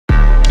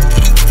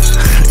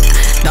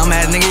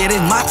Dumbass nigga, yeah,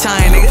 this my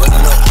time, nigga.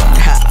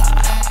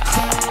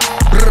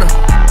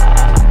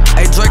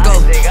 Hey Draco,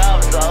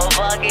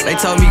 they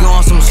told me go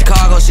on some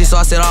Chicago shit, so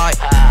I said alright.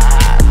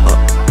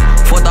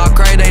 Fourth all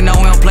crazy, they know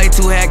we don't play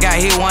two head. Got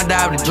hit one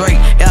dive to Drake.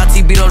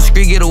 LT beat on the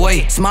street, get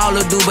away. Small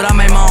little dude, but I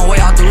made my own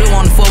way. Out the real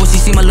on the floor, but she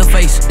see my little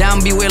face.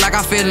 Down be weird like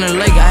I feel in the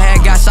lake. I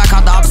had got shot,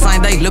 caught the opposite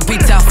same day. Lil' P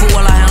tap fool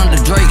while I handle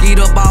the Drake.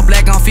 Eat up all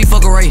black on feet,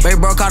 fuck a race.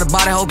 Baby bro caught the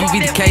body, hope he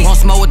beat the case. Won't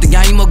smoke with the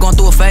gang, you must going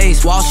through a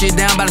phase. Wall shit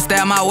down, bout to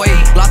stab my way.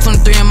 Block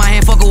 23 in my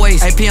hand, fuck a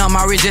waist. AP on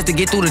my wrist just to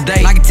get through the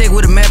day. Like a tick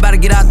with a map, bout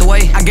to get out the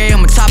way. I gave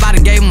him a top, I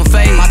done gave him a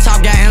fade. My top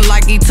got in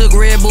like he took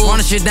Red Bull.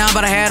 Running shit down,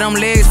 but I had them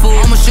legs full.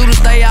 I'ma shoot or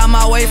stay out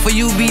my way for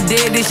you be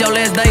dead, this your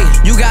last day.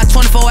 You got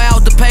 24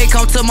 hours to pay,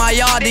 come to my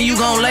yard, then you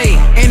gon' lay.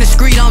 In the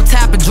street, I'm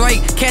tapping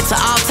Drake. Catch a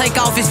I'll take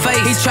off his face.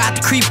 He tried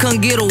to creep,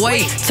 couldn't get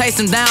away. Chase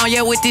him down,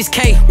 yeah, with this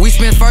K. We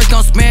spin first,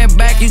 gon' spin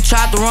back. You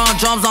tried to run,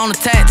 drums on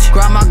attach.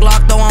 Grab my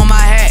Glock, throw on my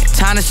hat.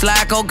 Time to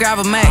slide, go grab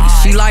a Mac.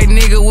 She like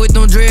nigga with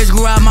them dreads,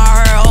 grew out my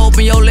hair,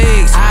 open your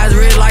legs. Eyes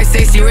red like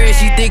sexy red,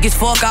 she thick as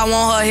fuck, I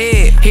want her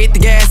head. Hit the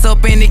gas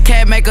up in the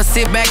cat, make her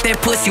sit back,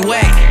 that pussy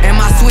whack. And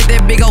my switch,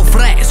 that big old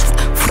flash.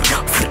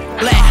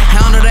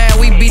 Handle that,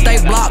 we beat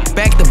they block.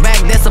 Back to back,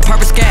 that's a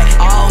purpose cat.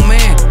 Oh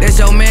man, that's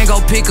your man, go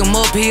pick him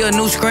up, he a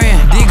new scram.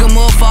 Dig him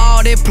up for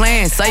all their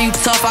plans. Say you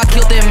tough, I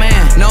killed that man.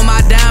 Know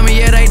my diamond,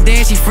 yeah, they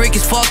dance. She freak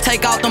as fuck,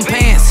 take off them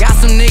pants. Got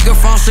some niggas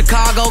from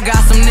Chicago, got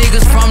some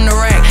niggas from the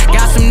rack.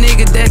 Got some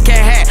niggas that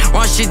can't hack,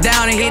 run shit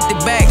down and hit the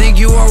back. Think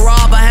you a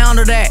robber,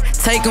 handle that.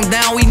 Take him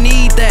down, we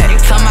need that.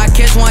 Time I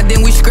catch one,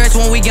 then we scratch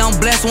one, we gon'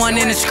 bless one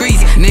in the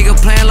streets. Nigga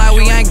playing like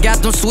we ain't got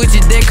them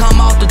switches that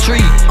come off the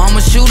tree. I'm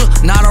a shooter,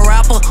 not a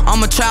rapper,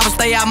 I'm a trapper,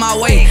 stay out my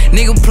way.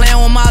 Nigga playing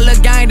with my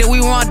little gang that we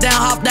run down,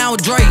 hop down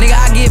with Drake. Nigga,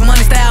 I get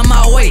money, stay out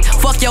my way.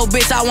 Fuck your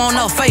bitch, I want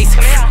her face.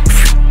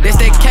 That's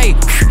that K,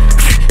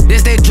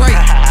 that's that Drake.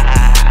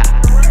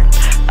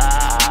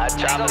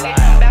 Trapalot.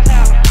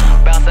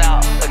 Bounce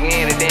out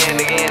again and then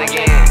again,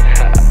 again.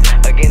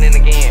 Again and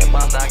again.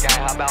 Bounce out gang,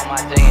 hop out my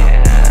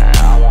gin.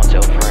 I want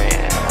your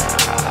friend.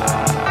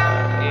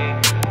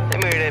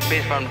 Let me hear that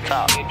bitch from the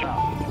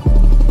top.